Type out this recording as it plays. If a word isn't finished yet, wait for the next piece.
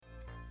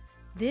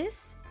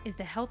This is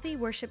the Healthy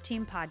Worship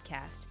Team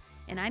podcast,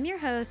 and I'm your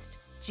host,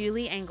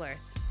 Julie Engler.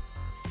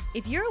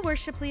 If you're a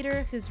worship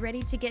leader who's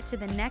ready to get to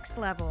the next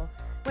level,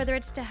 whether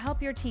it's to help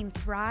your team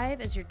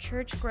thrive as your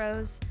church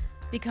grows,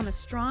 become a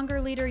stronger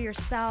leader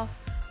yourself,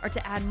 or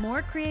to add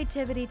more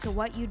creativity to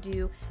what you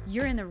do,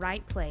 you're in the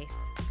right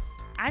place.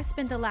 I've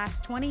spent the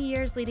last 20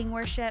 years leading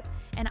worship,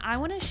 and I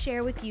want to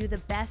share with you the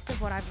best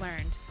of what I've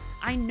learned.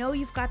 I know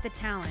you've got the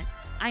talent.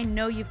 I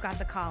know you've got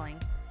the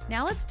calling.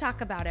 Now let's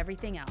talk about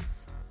everything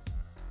else.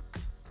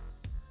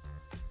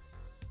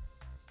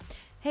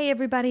 Hey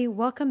everybody,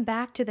 welcome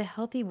back to the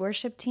Healthy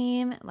Worship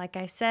Team. Like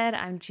I said,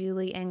 I'm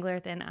Julie Engler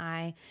and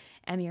I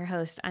am your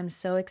host. I'm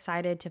so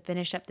excited to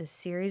finish up this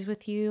series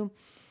with you.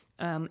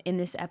 In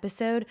this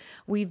episode,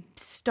 we've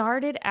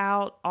started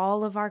out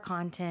all of our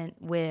content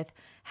with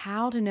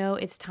how to know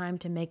it's time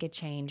to make a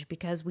change,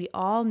 because we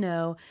all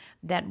know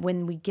that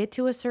when we get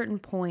to a certain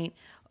point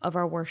of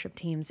our worship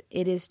teams,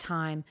 it is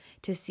time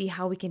to see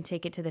how we can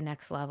take it to the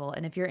next level.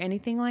 And if you're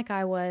anything like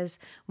I was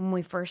when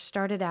we first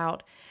started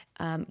out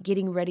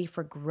getting ready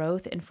for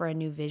growth and for a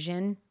new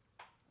vision,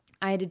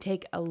 I had to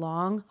take a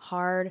long,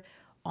 hard,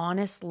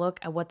 honest look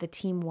at what the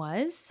team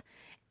was,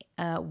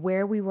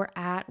 where we were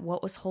at,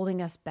 what was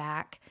holding us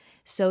back,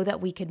 so that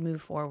we could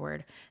move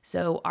forward.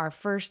 So our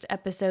first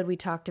episode we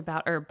talked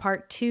about, or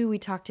part 2, we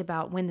talked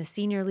about when the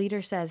senior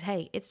leader says,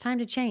 hey, it's time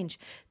to change.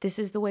 This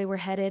is the way we're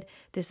headed.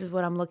 This is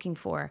what I'm looking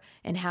for,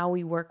 and how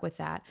we work with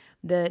that.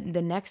 The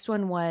next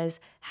one was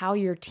how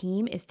your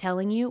team is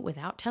telling you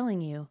without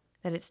telling you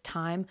that it's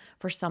time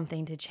for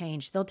something to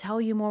change. They'll tell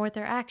you more with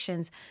their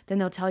actions than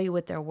they'll tell you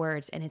with their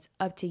words. And it's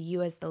up to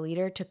you as the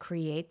leader to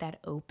create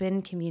that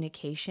open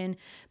communication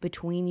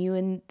between you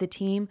and the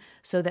team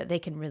so that they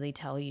can really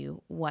tell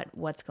you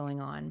what's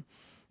going on.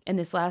 In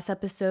this last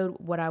episode,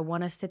 what I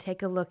want us to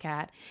take a look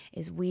at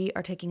is we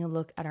are taking a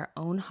look at our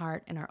own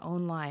heart and our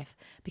own life,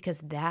 because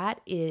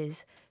that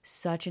is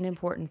such an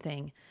important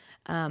thing.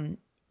 In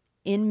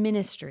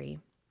ministry,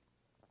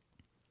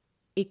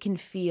 it can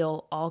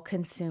feel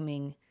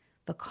all-consuming,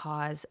 the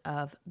cause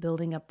of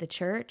building up the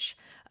church,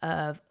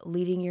 of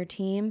leading your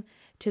team,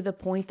 to the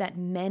point that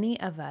many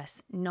of us,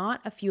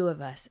 not a few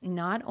of us,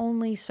 not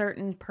only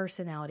certain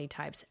personality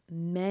types,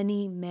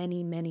 many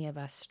of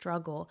us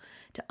struggle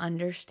to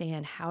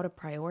understand how to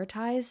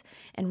prioritize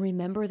and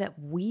remember that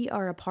we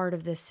are a part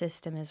of this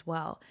system as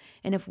well.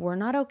 And if we're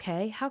not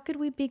okay, how could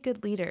we be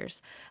good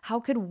leaders? How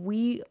could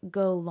we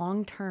go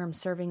long-term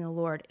serving the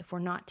Lord if we're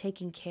not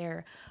taking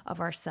care of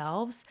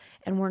ourselves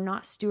and we're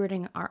not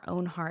stewarding our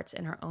own hearts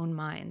and our own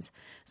minds?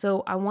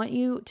 So I want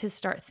you to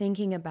start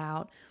thinking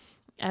about,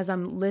 as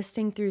I'm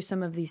listing through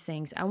some of these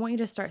things, I want you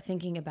to start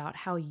thinking about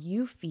how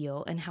you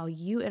feel and how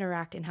you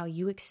interact and how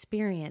you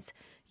experience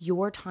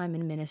your time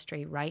in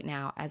ministry right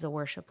now as a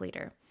worship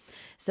leader.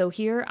 So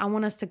here, I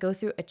want us to go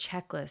through a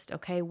checklist,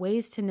 okay?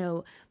 Ways to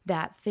know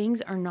that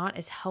things are not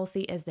as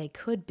healthy as they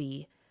could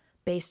be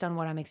based on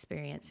what I'm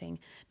experiencing.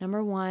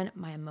 Number 1,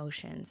 my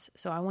emotions.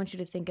 So I want you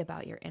to think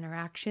about your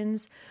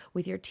interactions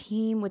with your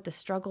team, with the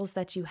struggles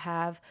that you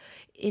have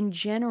in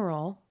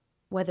general,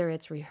 whether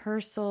it's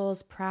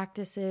rehearsals,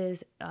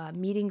 practices,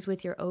 meetings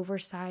with your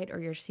oversight or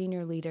your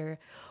senior leader.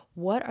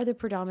 What are the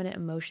predominant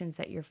emotions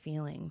that you're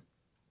feeling?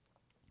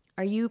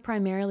 Are you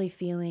primarily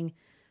feeling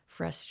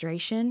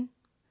frustration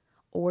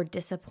or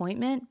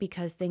disappointment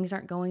because things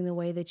aren't going the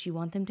way that you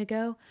want them to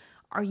go?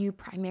 Are you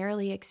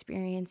primarily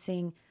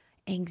experiencing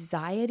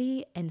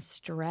anxiety and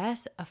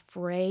stress,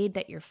 afraid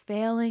that you're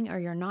failing or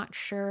you're not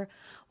sure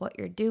what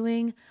you're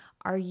doing?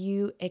 Are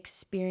you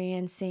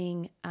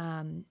experiencing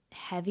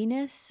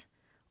heaviness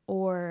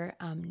or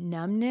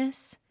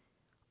numbness?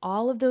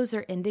 All of those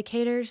are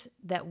indicators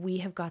that we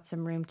have got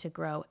some room to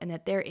grow and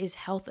that there is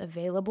health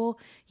available.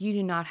 You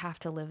do not have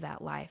to live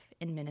that life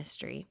in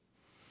ministry.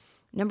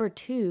 Number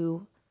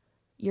 2,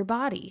 your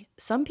body.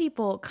 Some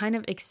people kind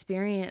of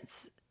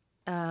experience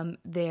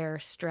their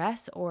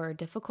stress or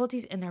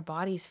difficulties in their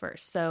bodies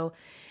first. So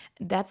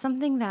that's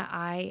something that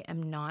I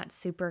am not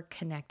super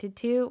connected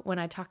to. When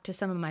I talk to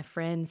some of my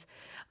friends,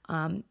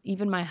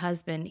 even my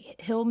husband,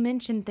 he'll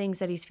mention things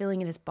that he's feeling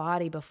in his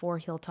body before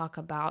he'll talk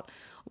about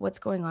what's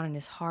going on in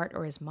his heart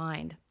or his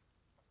mind.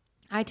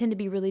 I tend to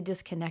be really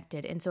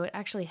disconnected. And so it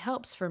actually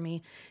helps for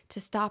me to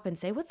stop and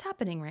say, what's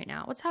happening right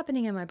now? What's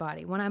happening in my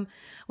body? When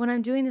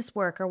I'm doing this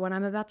work, or when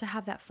I'm about to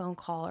have that phone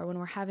call, or when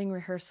we're having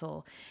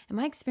rehearsal, am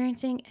I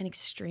experiencing an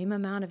extreme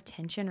amount of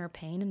tension or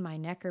pain in my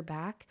neck or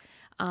back?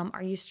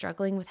 Are you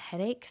struggling with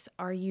headaches?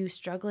 Are you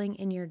struggling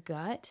in your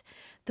gut?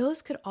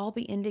 Those could all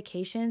be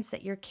indications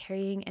that you're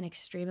carrying an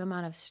extreme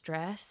amount of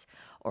stress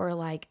or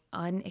like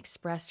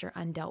unexpressed or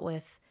undealt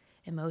with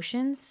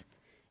emotions.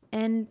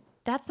 And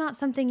that's not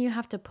something you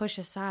have to push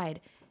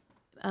aside.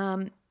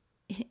 At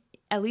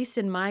least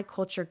in my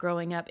culture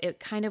growing up, it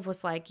kind of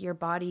was like your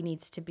body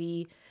needs to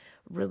be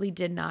really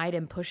denied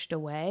and pushed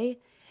away.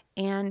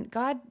 And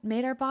God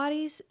made our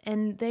bodies,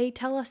 and they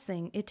tell us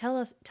things.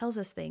 Tells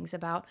us things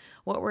about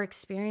what we're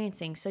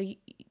experiencing. So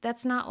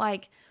that's not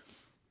like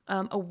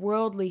a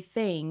worldly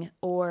thing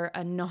or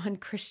a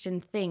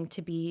non-Christian thing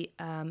to be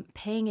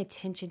paying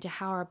attention to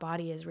how our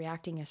body is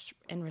reacting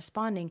and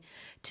responding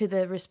to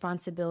the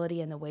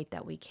responsibility and the weight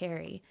that we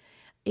carry.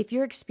 If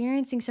you're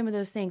experiencing some of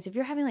those things, if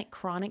you're having like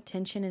chronic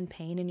tension and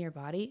pain in your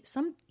body,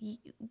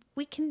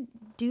 we can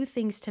do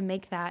things to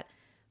make that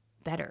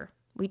better.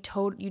 You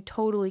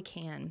totally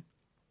can.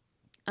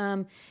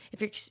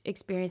 If you're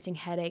experiencing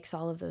headaches,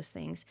 all of those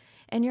things,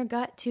 and your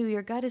gut too.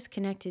 Your gut is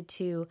connected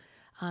to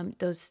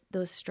those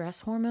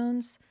stress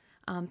hormones.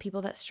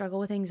 People that struggle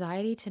with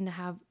anxiety tend to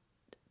have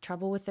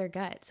trouble with their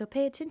gut. So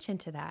pay attention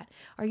to that.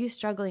 Are you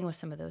struggling with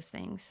some of those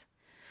things?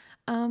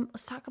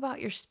 Let's talk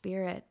about your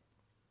spirit.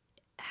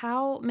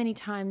 How many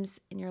times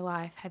in your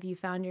life have you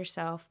found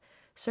yourself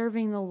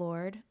serving the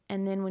Lord,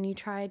 and then when you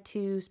try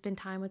to spend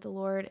time with the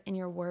Lord and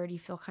your word, you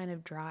feel kind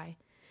of dry?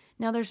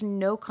 Now, there's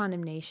no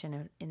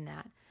condemnation in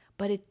that,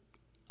 but it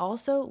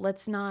also,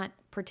 let's not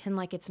pretend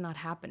like it's not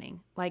happening.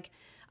 Like,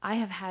 I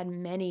have had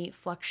many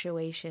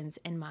fluctuations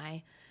in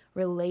my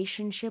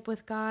relationship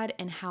with God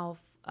and how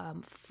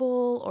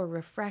full or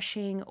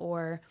refreshing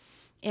or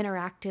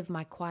interactive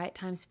my quiet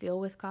times feel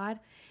with God.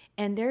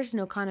 And there's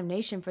no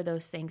condemnation for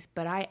those things,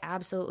 but I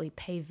absolutely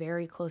pay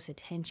very close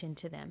attention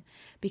to them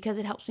because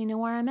it helps me know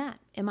where I'm at.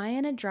 Am I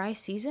in a dry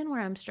season where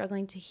I'm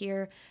struggling to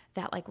hear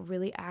that like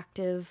really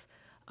active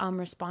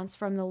response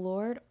from the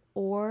Lord,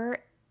 or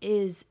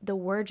is the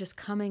word just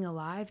coming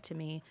alive to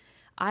me?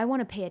 I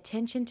want to pay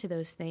attention to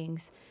those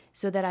things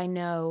so that I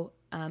know,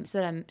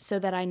 so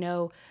that I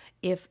know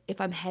if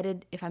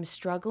I'm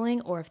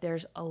struggling, or if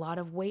there's a lot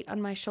of weight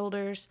on my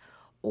shoulders,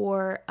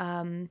 or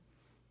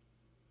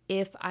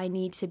if I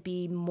need to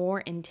be more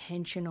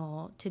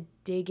intentional to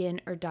dig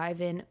in or dive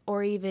in,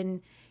 or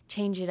even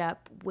change it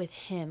up with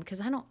Him,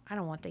 because I don't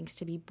want things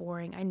to be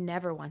boring. I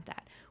never want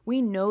that. We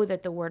know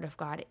that the Word of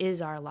God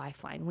is our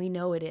lifeline. We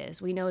know it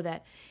is. We know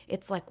that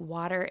it's like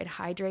water. It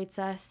hydrates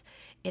us.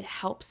 It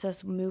helps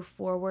us move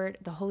forward.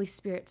 The Holy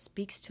Spirit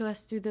speaks to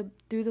us through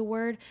the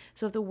Word.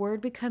 So if the Word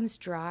becomes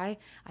dry,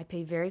 I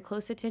pay very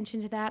close attention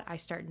to that. I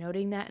start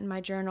noting that in my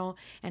journal,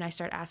 and I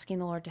start asking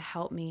the Lord to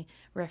help me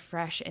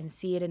refresh and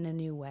see it in a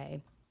new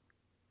way.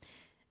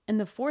 And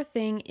the fourth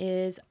thing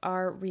is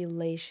our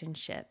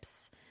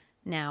relationships.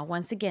 Now,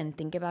 once again,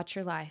 think about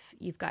your life.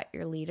 You've got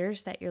your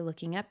leaders that you're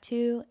looking up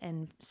to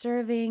and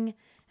serving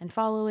and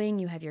following.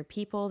 You have your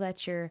people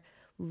that you're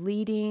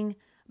leading,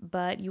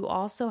 but you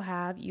also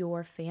have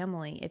your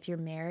family. If you're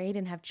married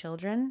and have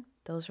children,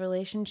 those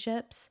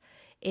relationships.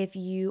 If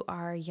you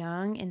are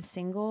young and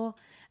single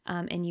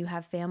and you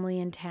have family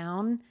in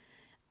town,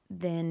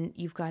 then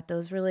you've got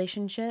those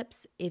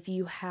relationships. If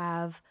you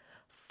have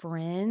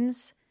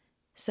friends.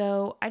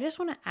 So I just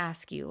want to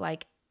ask you,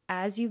 like,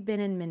 as you've been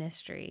in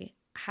ministry,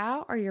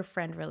 how are your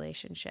friend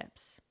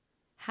relationships?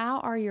 How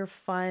are your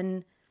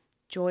fun,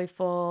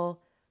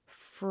 joyful,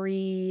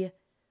 free?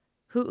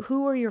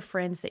 Who are your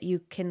friends that you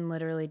can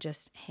literally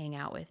just hang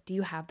out with? Do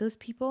you have those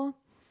people?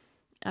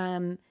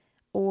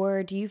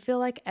 Or do you feel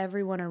like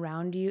everyone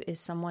around you is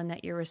someone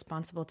that you're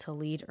responsible to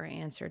lead or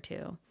answer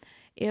to?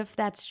 If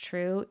that's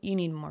true, you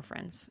need more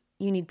friends.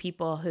 You need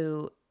people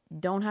who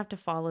don't have to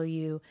follow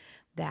you,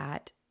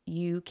 that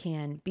you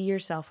can be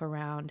yourself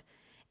around,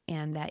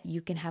 and that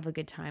you can have a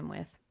good time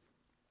with.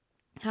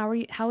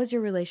 How is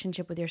your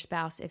relationship with your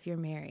spouse if you're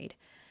married?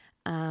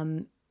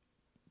 And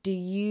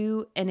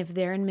if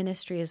they're in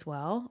ministry as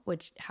well,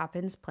 which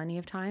happens plenty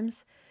of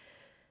times,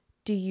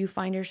 do you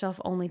find yourself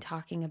only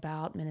talking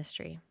about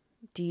ministry?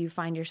 Do you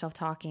find yourself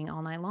talking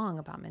all night long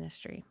about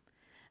ministry?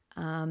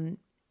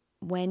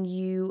 When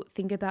you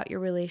think about your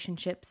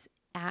relationships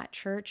at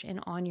church and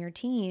on your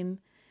team,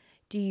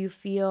 do you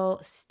feel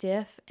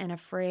stiff and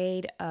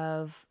afraid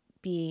of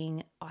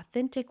being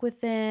authentic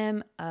with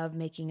them, of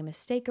making a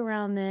mistake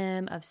around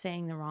them, of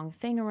saying the wrong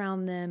thing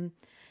around them?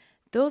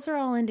 Those are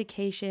all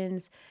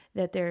indications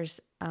that there's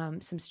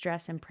some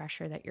stress and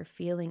pressure that you're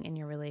feeling in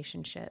your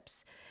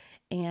relationships.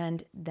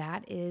 And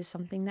that is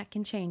something that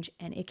can change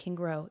and it can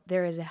grow.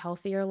 There is a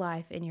healthier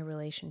life in your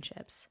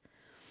relationships.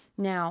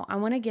 Now, I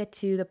want to get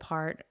to the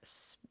part,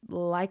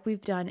 like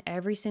we've done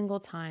every single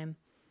time.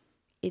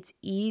 It's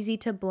easy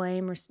to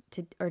blame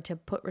or to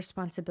put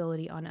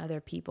responsibility on other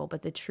people.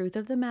 But the truth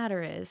of the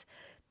matter is,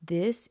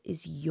 this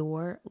is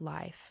your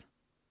life.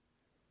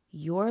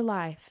 Your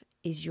life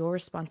is your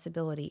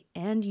responsibility.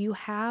 And you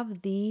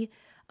have the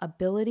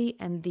ability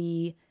and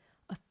the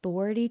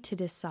authority to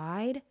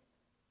decide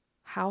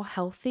how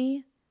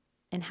healthy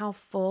and how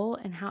full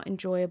and how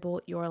enjoyable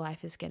your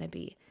life is going to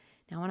be.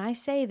 Now, when I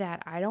say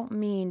that, I don't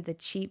mean the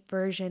cheap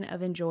version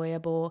of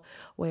enjoyable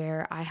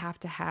where I have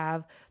to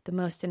have the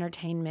most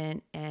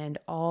entertainment and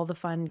all the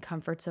fun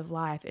comforts of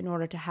life in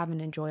order to have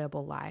an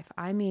enjoyable life.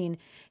 I mean,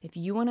 if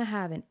you want to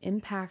have an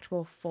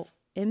impactful,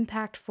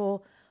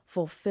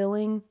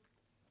 fulfilling,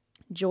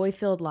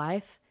 joy-filled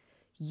life,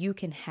 you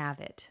can have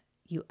it.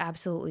 You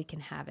absolutely can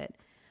have it.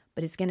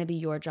 But it's going to be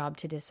your job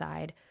to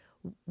decide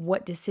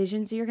what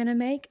decisions you're going to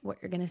make, what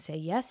you're going to say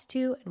yes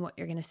to, and what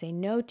you're going to say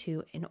no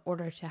to in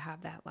order to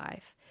have that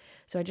life.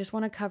 So I just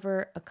want to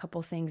cover a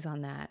couple things on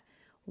that.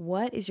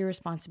 What is your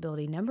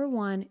responsibility? Number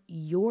one,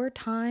 your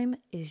time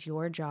is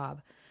your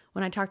job.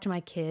 When I talk to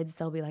my kids,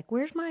 they'll be like,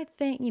 where's my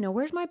thing?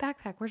 Where's my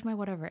backpack? Where's my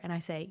whatever? And I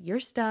say, your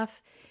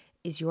stuff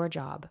is your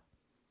job.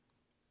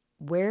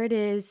 Where it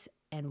is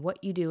and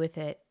what you do with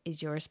it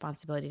is your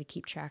responsibility to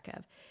keep track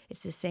of.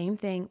 It's the same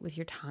thing with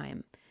your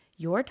time.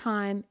 Your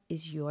time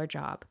is your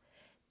job.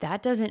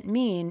 That doesn't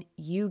mean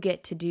you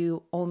get to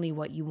do only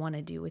what you want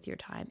to do with your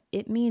time.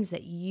 It means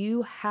that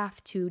you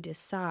have to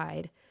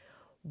decide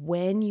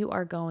how you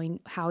are going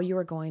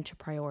to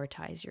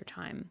prioritize your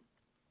time.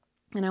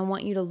 And I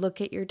want you to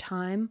look at your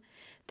time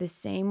the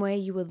same way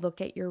you would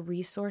look at your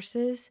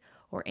resources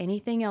or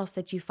anything else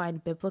that you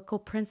find biblical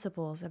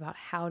principles about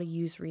how to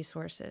use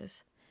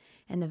resources.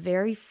 And the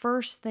very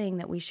first thing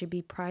that we should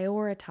be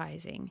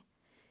prioritizing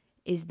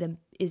is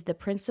the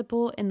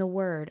principle in the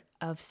word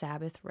of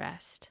Sabbath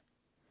rest.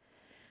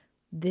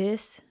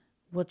 This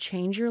will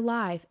change your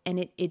life,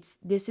 and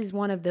this is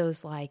one of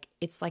those,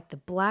 it's like the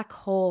black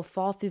hole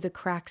fall through the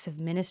cracks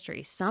of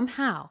ministry.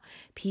 Somehow,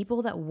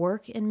 people that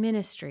work in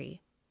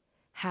ministry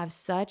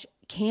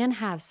can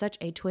have such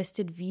a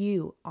twisted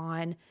view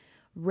on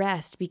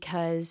rest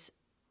because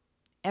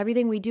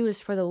everything we do is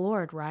for the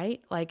Lord,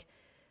 right? Like,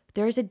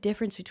 there's a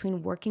difference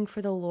between working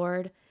for the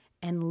Lord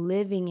and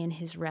living in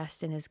his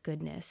rest and his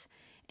goodness.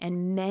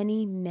 And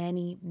many,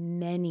 many,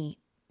 many,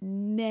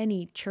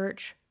 many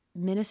church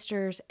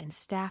ministers and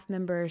staff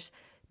members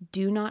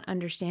do not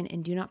understand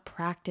and do not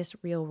practice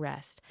real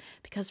rest,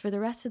 because for the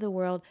rest of the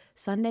world,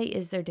 Sunday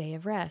is their day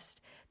of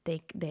rest.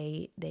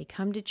 They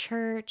come to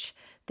church,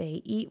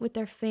 they eat with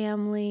their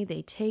family,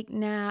 they take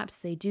naps,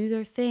 they do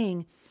their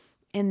thing.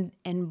 And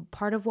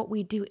part of what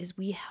we do is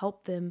we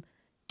help them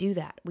do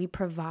that. We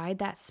provide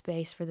that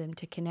space for them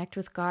to connect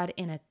with God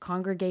in a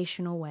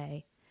congregational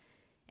way.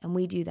 And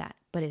we do that.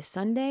 But is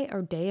Sunday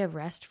a day of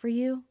rest for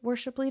you,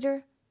 worship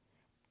leader?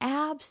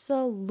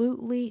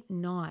 Absolutely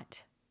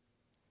not.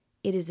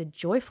 It is a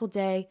joyful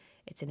day.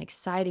 It's an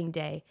exciting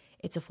day.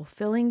 It's a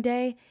fulfilling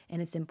day,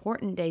 and it's an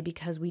important day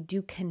because we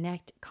do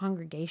connect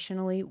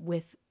congregationally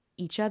with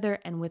each other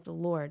and with the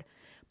Lord.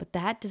 But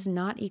that does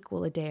not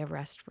equal a day of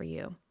rest for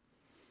you.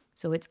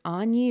 So it's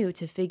on you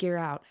to figure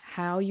out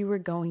how you are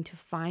going to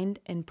find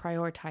and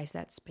prioritize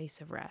that space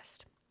of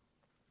rest.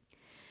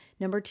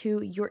 Number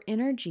 2, your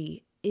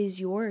energy is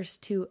yours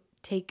to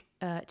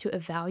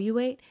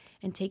evaluate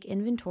and take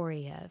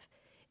inventory of.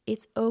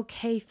 It's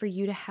okay for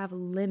you to have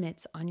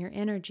limits on your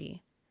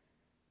energy.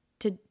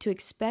 To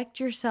expect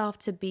yourself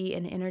to be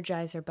an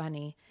Energizer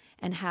bunny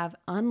and have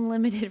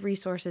unlimited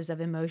resources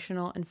of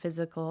emotional and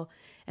physical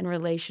and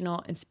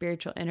relational and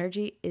spiritual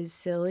energy is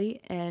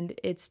silly, and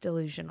it's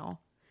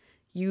delusional.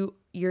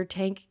 Your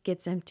tank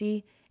gets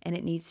empty and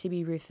it needs to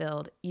be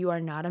refilled. You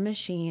are not a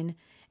machine,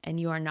 and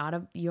you are not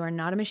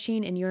a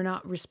machine, and you're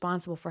not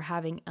responsible for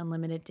having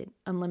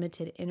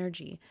unlimited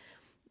energy.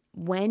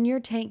 When your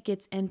tank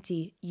gets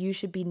empty, you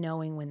should be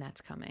knowing when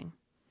that's coming.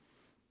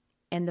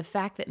 And the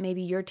fact that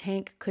maybe your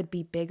tank could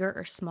be bigger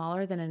or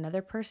smaller than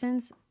another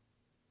person's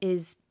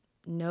is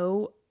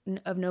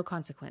of no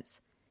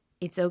consequence.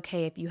 It's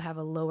okay if you have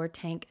a lower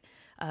tank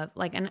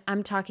and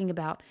I'm talking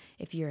about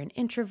if you're an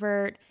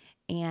introvert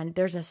and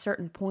there's a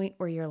certain point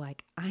where you're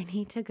like, I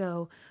need to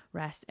go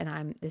rest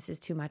and this is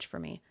too much for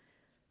me.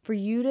 For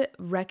you to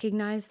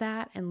recognize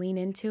that and lean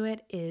into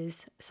it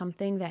is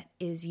something that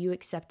is you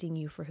accepting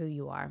you for who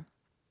you are.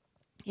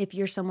 If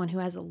you're someone who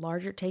has a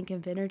larger tank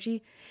of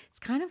energy, it's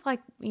kind of like,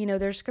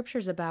 there's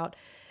scriptures about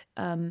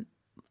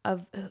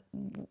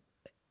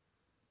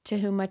to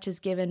whom much is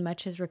given,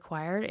 much is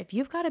required. If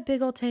you've got a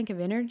big old tank of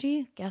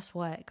energy, guess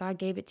what? God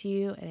gave it to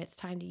you and it's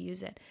time to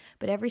use it.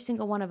 But every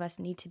single one of us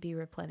need to be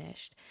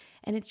replenished.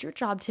 And it's your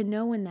job to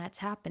know when that's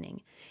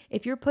happening.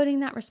 If you're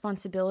putting that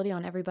responsibility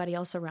on everybody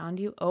else around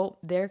you,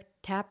 they're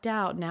tapped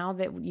out now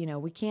that,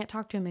 we can't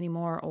talk to them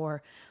anymore,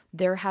 or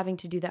they're having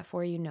to do that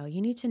for you. No,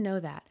 you need to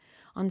know that.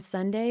 On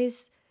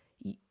Sundays,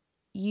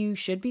 you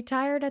should be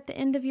tired at the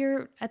end of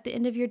your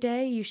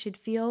day. You should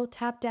feel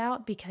tapped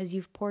out because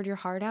you've poured your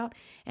heart out,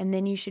 and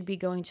then you should be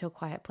going to a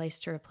quiet place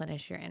to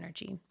replenish your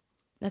energy.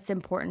 That's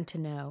important to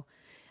know.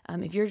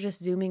 If you're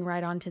just zooming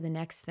right on to the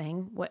next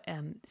thing,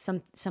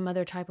 some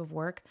other type of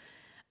work,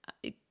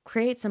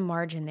 create some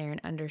margin there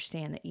and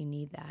understand that you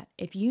need that.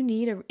 If you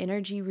need an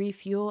energy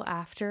refuel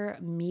after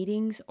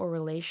meetings or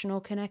relational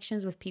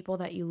connections with people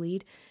that you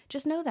lead,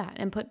 just know that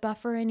and put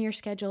buffer in your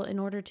schedule in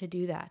order to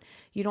do that.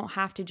 You don't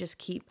have to just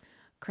keep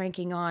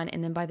cranking on,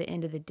 and then by the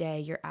end of the day,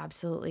 you're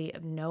absolutely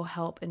of no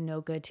help and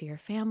no good to your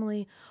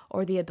family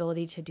or the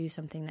ability to do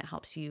something that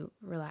helps you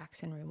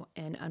relax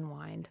and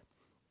unwind.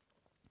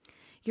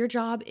 Your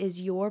job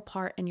is your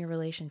part in your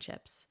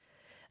relationships.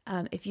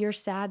 If you're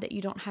sad that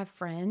you don't have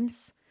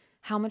friends,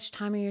 how much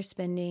time are you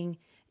spending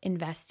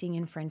investing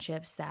in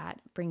friendships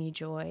that bring you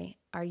joy?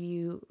 Are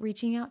you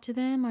reaching out to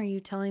them? Are you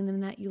telling them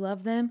that you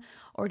love them?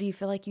 Or do you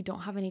feel like you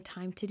don't have any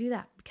time to do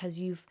that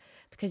because you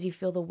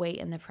feel the weight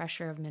and the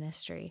pressure of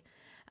ministry?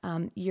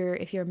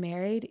 If you're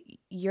married,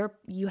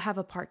 you have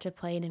a part to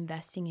play in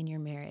investing in your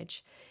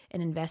marriage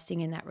and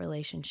investing in that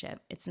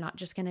relationship. It's not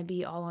just going to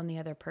be all on the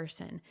other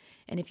person.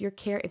 And if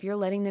you're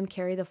letting them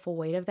carry the full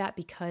weight of that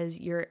because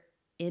you're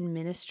in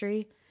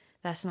ministry,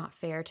 that's not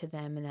fair to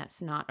them, and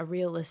that's not a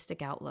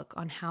realistic outlook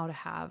on how to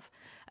have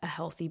a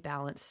healthy,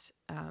 balanced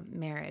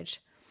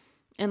marriage.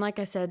 And like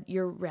I said,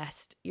 your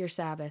rest, your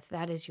Sabbath,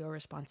 that is your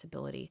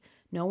responsibility.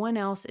 No one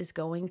else is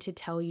going to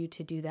tell you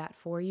to do that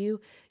for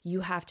you. You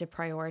have to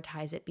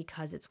prioritize it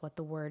because it's what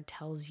the word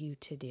tells you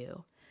to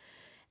do.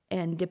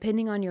 And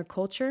depending on your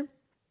culture,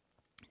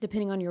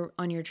 depending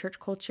on your church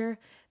culture,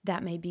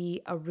 that may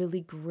be a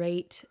really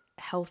great,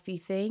 healthy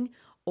thing.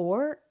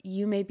 Or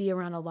you may be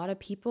around a lot of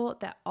people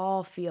that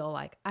all feel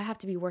like, I have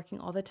to be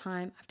working all the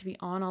time. I have to be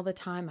on all the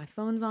time. My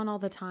phone's on all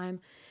the time.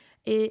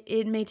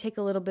 It may take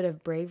a little bit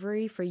of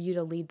bravery for you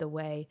to lead the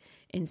way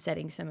in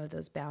setting some of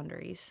those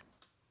boundaries.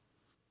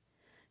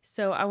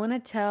 So I want to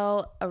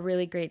tell a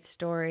really great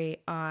story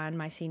on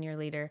my senior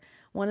leader.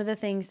 One of the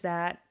things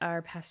that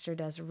our pastor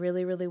does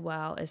really, really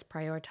well is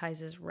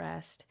prioritizes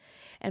rest.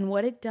 And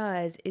what it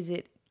does is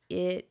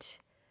it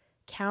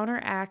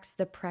counteracts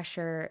the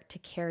pressure to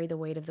carry the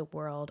weight of the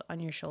world on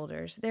your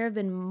shoulders. There have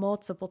been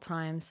multiple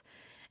times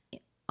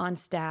on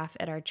staff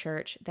at our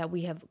church that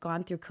we have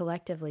gone through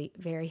collectively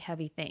very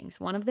heavy things.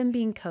 One of them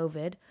being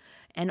COVID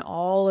and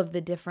all of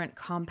the different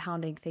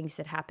compounding things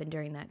that happened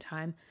during that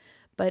time.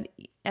 But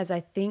as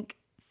I think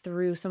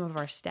through some of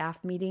our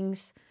staff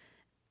meetings,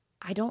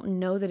 I don't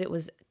know that it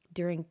was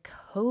during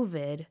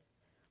COVID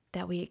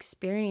that we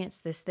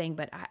experienced this thing,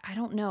 but I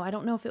don't know. I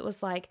don't know if it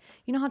was like,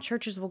 you know how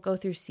churches will go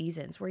through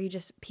seasons where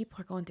people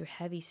are going through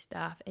heavy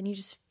stuff and you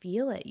just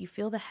feel it. You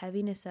feel the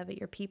heaviness of it.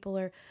 Your people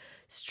are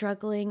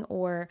struggling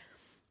or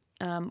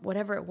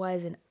whatever it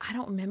was. And I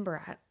don't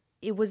remember.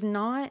 It was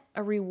not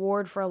a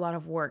reward for a lot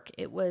of work.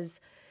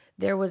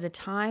 There was a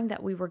time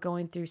that we were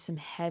going through some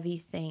heavy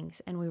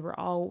things and we were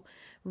all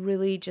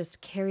really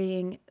just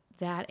carrying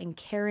that and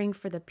caring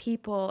for the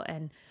people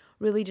and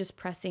really just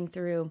pressing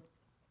through.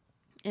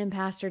 And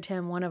Pastor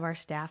Tim, one of our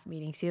staff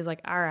meetings, he was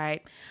like, all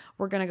right,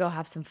 we're going to go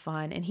have some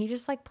fun. And he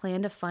just like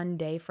planned a fun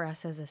day for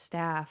us as a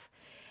staff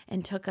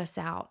and took us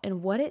out.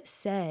 And what it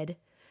said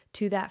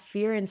to that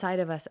fear inside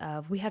of us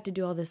of we have to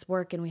do all this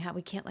work and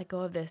we can't let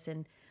go of this.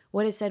 And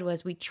what it said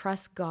was we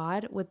trust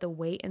God with the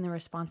weight and the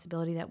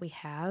responsibility that we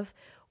have.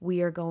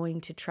 We are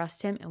going to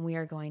trust him and we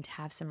are going to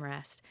have some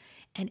rest.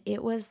 And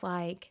it was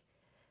like,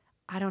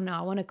 I don't know,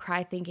 I want to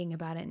cry thinking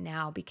about it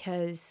now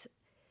because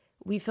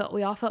we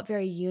all felt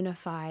very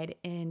unified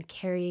in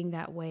carrying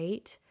that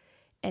weight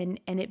and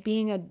it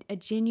being a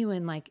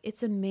genuine, like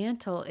it's a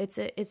mantle. It's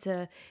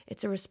a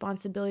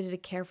responsibility to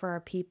care for our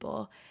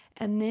people.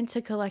 And then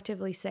to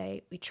collectively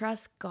say, we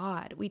trust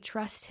God. We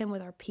trust him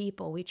with our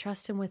people. We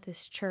trust him with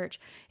this church.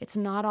 It's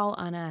not all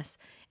on us.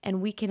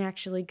 And we can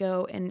actually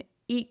go and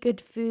eat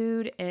good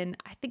food. And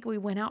I think we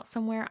went out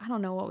somewhere. I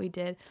don't know what we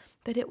did,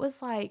 but it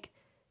was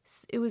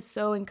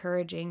so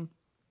encouraging.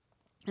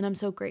 And I'm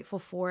so grateful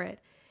for it.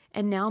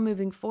 And now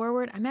moving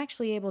forward, I'm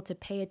actually able to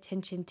pay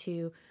attention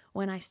to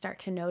when I start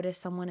to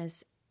notice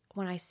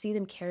when I see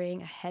them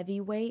carrying a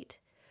heavy weight,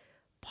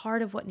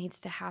 part of what needs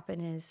to happen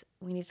is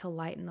we need to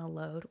lighten the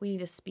load. We need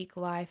to speak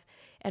life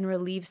and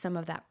relieve some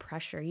of that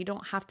pressure. You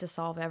don't have to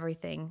solve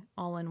everything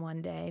all in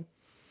one day.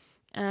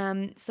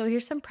 So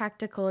here's some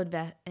practical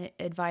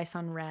advice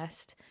on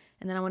rest.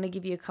 And then I want to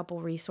give you a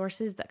couple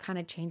resources that kind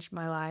of changed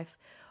my life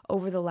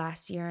over the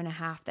last year and a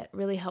half that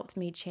really helped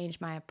me change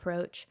my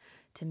approach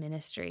to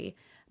ministry.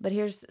 But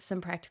here's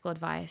some practical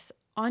advice.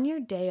 On your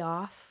day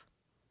off,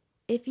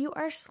 if you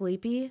are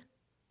sleepy,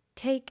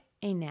 take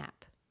a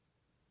nap.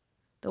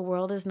 The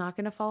world is not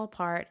going to fall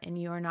apart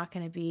and you are not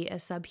going to be a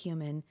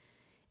subhuman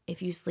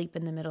if you sleep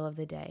in the middle of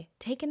the day.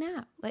 Take a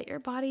nap. Let your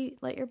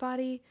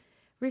body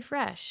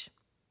refresh.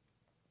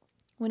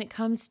 When it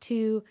comes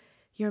to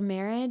your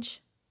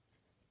marriage,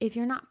 if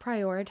you're not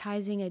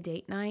prioritizing a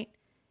date night,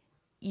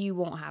 you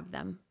won't have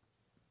them.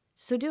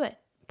 So do it.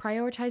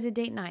 Prioritize a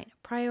date night.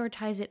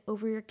 Prioritize it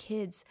over your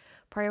kids.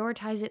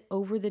 Prioritize it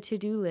over the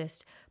to-do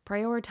list.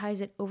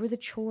 Prioritize it over the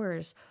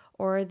chores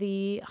or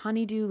the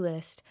honey-do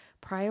list.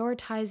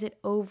 Prioritize it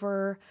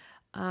over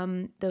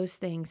those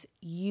things.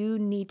 You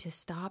need to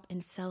stop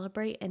and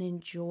celebrate and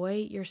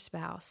enjoy your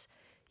spouse.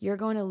 You're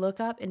going to look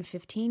up in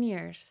 15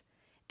 years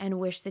and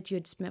wish that you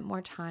had spent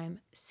more time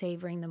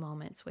savoring the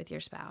moments with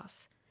your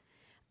spouse.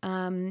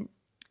 The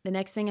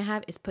next thing I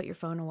have is put your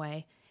phone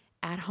away.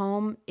 At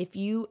home, if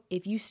you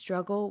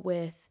struggle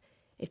with,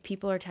 if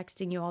people are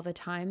texting you all the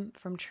time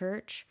from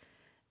church,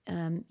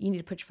 you need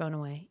to put your phone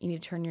away. You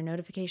need to turn your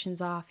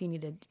notifications off. You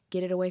need to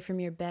get it away from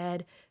your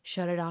bed,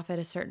 shut it off at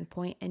a certain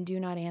point, and do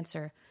not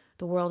answer.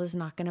 The world is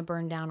not going to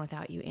burn down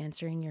without you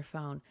answering your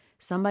phone.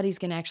 Somebody's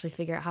going to actually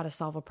figure out how to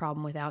solve a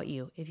problem without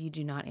you if you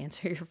do not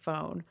answer your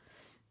phone.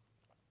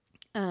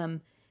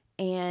 And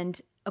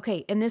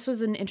this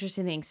was an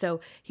interesting thing. So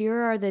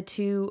here are the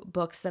two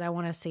books that I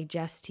want to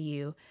suggest to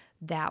you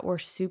that were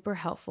super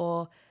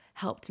helpful,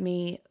 helped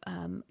me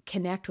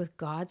connect with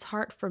God's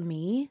heart for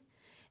me,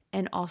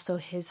 and also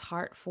his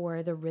heart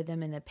for the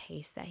rhythm and the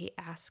pace that he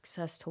asks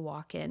us to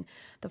walk in.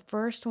 The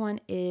first one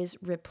is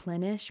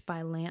Replenish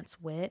by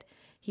Lance Witt.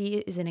 He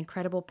is an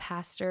incredible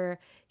pastor.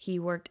 He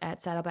worked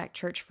at Saddleback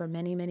Church for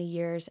many, many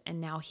years,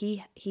 and now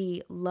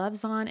he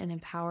loves on and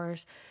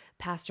empowers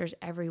pastors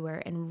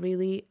everywhere, and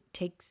really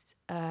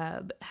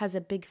has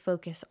a big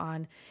focus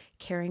on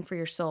caring for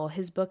your soul.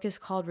 His book is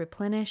called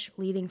Replenish: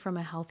 Leading from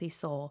a Healthy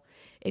Soul.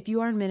 If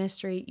you are in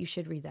ministry, you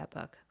should read that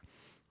book.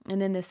 And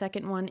then the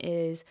second one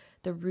is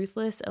The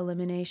Ruthless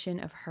Elimination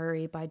of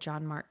Hurry by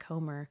John Mark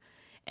Comer.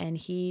 And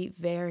he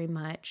very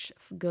much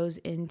goes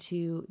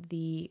into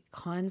the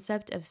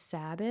concept of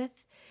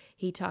Sabbath.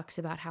 He talks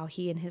about how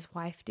he and his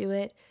wife do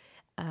it.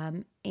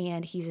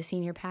 And he's a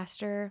senior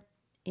pastor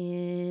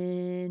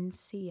in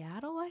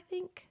Seattle, I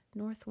think,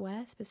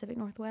 Pacific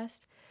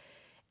Northwest.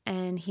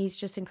 And he's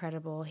just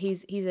incredible.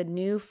 He's a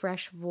new,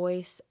 fresh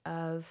voice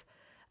of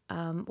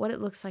what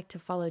it looks like to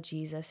follow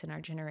Jesus in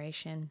our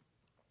generation.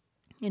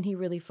 And he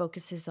really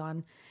focuses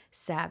on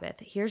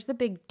Sabbath. Here's the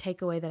big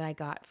takeaway that I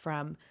got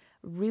from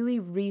really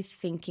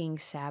rethinking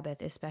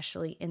Sabbath,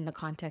 especially in the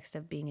context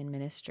of being in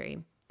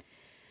ministry.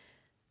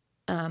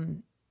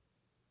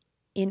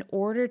 In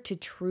order to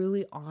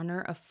truly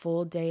honor a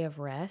full day of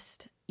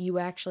rest, you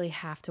actually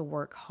have to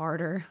work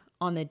harder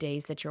on the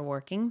days that you're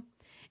working.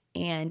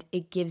 And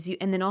it gives you,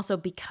 and then also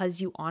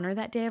because you honor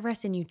that day of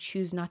rest and you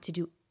choose not to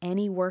do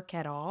any work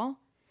at all,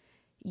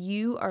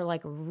 you are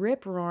like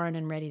rip roaring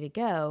and ready to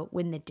go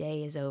when the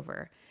day is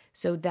over.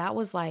 So that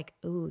was like,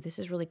 ooh, this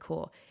is really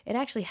cool. It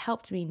actually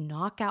helped me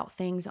knock out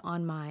things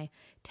on my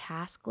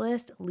task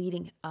list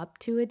leading up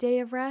to a day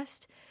of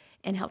rest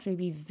and helped me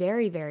be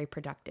very, very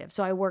productive.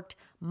 So I worked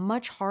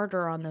much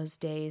harder on those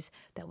days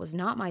that was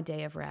not my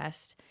day of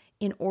rest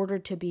in order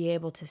to be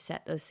able to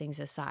set those things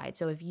aside.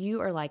 So if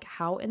you are like,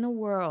 how in the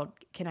world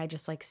can I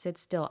just like sit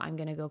still? I'm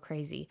going to go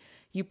crazy.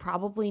 You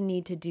probably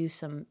need to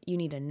you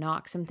need to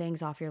knock some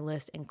things off your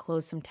list and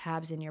close some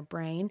tabs in your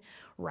brain,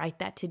 write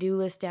that to-do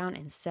list down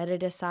and set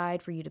it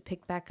aside for you to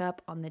pick back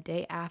up on the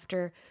day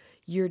after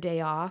your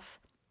day off.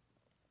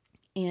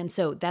 And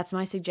so that's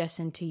my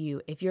suggestion to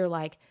you. If you're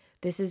like,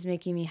 this is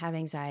making me have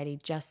anxiety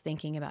just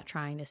thinking about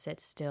trying to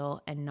sit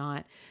still and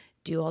not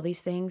do all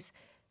these things,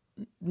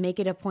 make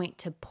it a point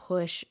to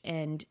push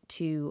and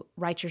to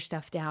write your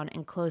stuff down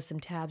and close some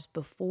tabs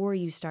before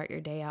you start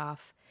your day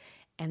off.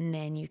 And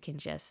then you can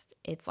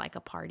it's like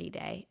a party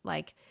day.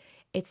 Like,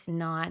 it's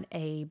not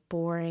a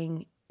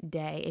boring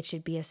day. It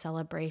should be a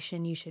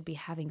celebration. You should be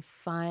having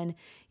fun.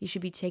 You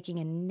should be taking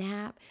a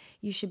nap.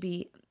 You should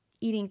be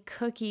eating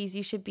cookies.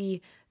 You should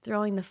be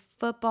throwing the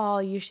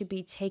football. You should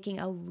be taking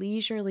a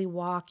leisurely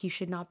walk. You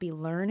should not be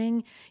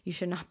learning. You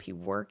should not be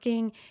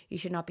working. You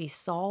should not be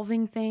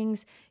solving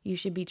things. You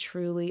should be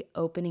truly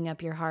opening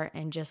up your heart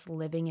and just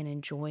living and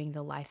enjoying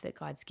the life that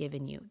God's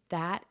given you.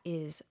 That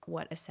is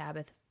what a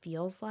Sabbath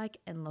feels like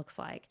and looks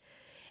like.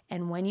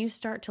 And when you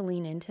start to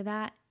lean into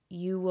that,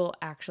 you will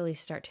actually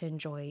start to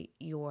enjoy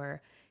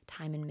your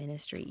time in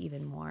ministry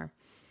even more.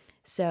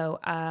 So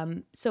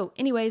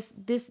anyways,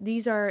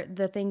 these are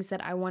the things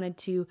that I wanted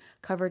to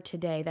cover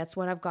today. That's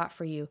what I've got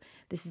for you.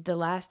 This is the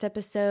last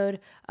episode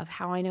of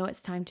How I Know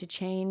It's Time to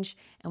Change.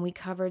 And we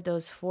covered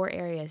those 4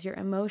 areas: your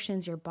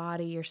emotions, your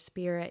body, your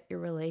spirit, your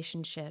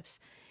relationships.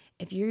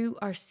 If you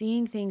are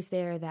seeing things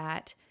there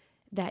that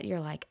you're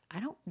like,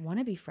 I don't want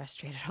to be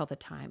frustrated all the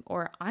time,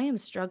 or I am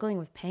struggling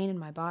with pain in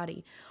my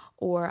body,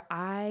 or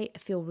I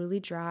feel really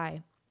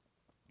dry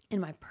in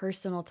my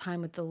personal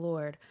time with the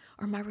Lord,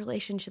 or my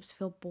relationships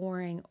feel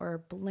boring or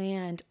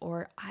bland,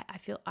 or I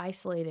feel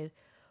isolated.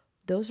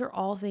 Those are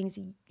all things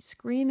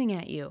screaming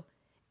at you.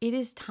 It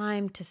is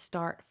time to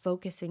start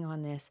focusing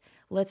on this.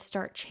 Let's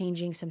start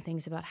changing some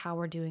things about how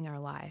we're doing our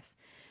life.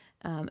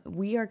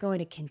 We are going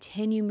to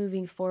continue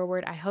moving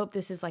forward. I hope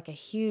this is like a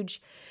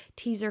huge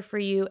teaser for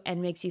you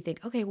and makes you think,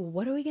 okay, well,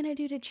 what are we going to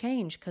do to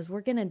change? Because we're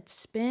going to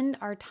spend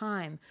our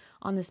time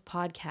on this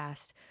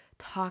podcast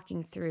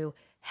talking through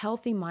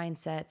healthy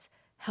mindsets,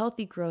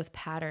 healthy growth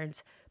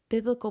patterns,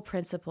 biblical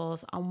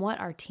principles on what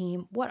our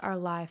team, what our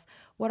life,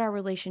 what our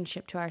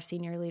relationship to our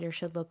senior leader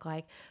should look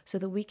like, so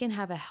that we can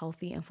have a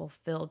healthy and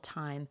fulfilled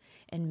time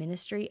in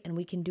ministry, and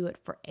we can do it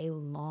for a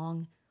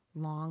long,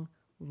 long,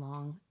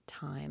 long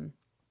time.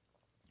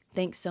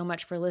 Thanks so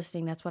much for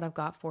listening. That's what I've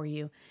got for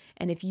you.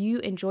 And if you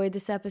enjoyed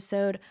this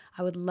episode,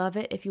 I would love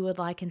it if you would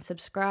like and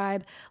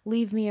subscribe.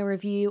 Leave me a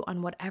review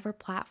on whatever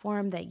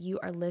platform that you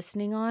are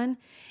listening on.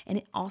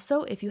 And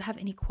also, if you have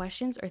any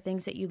questions or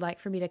things that you'd like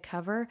for me to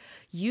cover,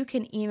 you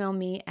can email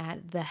me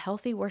at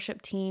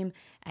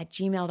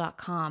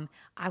thehealthyworshipteam@gmail.com.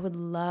 I would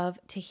love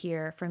to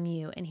hear from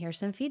you and hear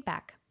some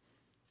feedback.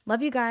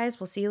 Love you guys.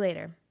 We'll see you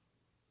later.